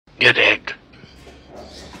Good egg.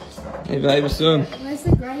 Hey, babe, what's doing? Where's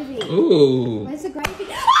the gravy? Ooh. Where's the gravy?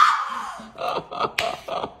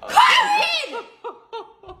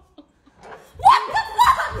 What the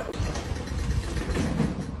fuck?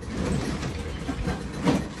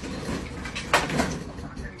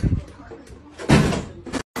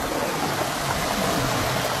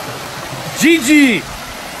 Gigi!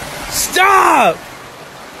 Stop!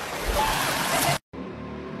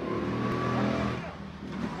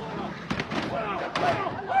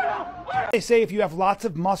 They say if you have lots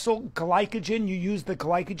of muscle glycogen, you use the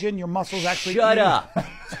glycogen, your muscles actually Shut up.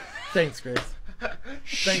 Thanks, Chris.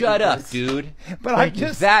 Shut up, dude. But I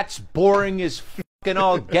just, That's boring as fucking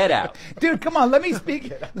all get out. dude, come on, let me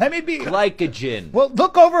speak. Let me be. Glycogen. Well,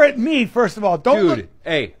 look over at me first of all. Don't Dude, look.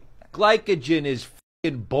 hey, glycogen is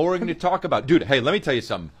fucking boring to talk about. Dude, hey, let me tell you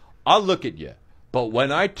something. I'll look at you, but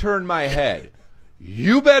when I turn my head,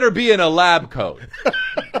 you better be in a lab coat.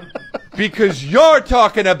 Because you're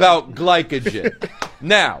talking about glycogen.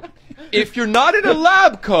 Now, if you're not in a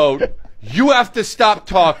lab coat, you have to stop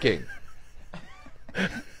talking.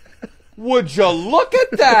 Would you look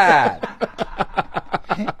at that?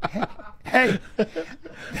 Hey,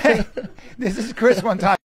 this is Chris one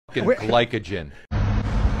time. Fucking glycogen.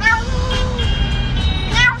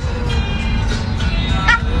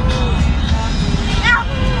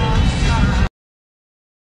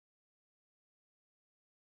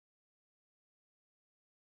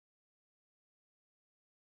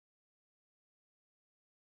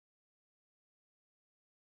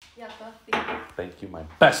 Thank you, my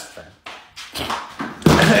best friend.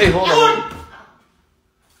 Hey, hold on.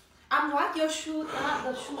 Unlock your shoe up.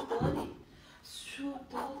 The shoe dirty. Shoe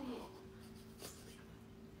dirty.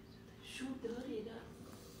 Shoe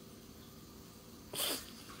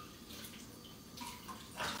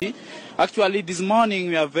dirty. Actually, this morning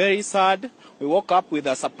we are very sad. We woke up with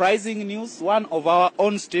a surprising news. One of our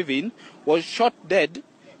own, Steven, was shot dead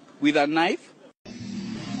with a knife.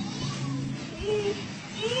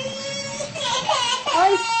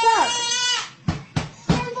 I'm stuck.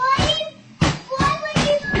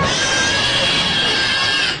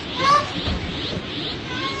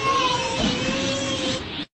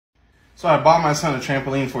 So I bought my son a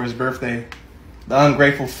trampoline for his birthday. The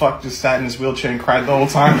ungrateful fuck just sat in his wheelchair and cried the whole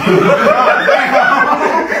time.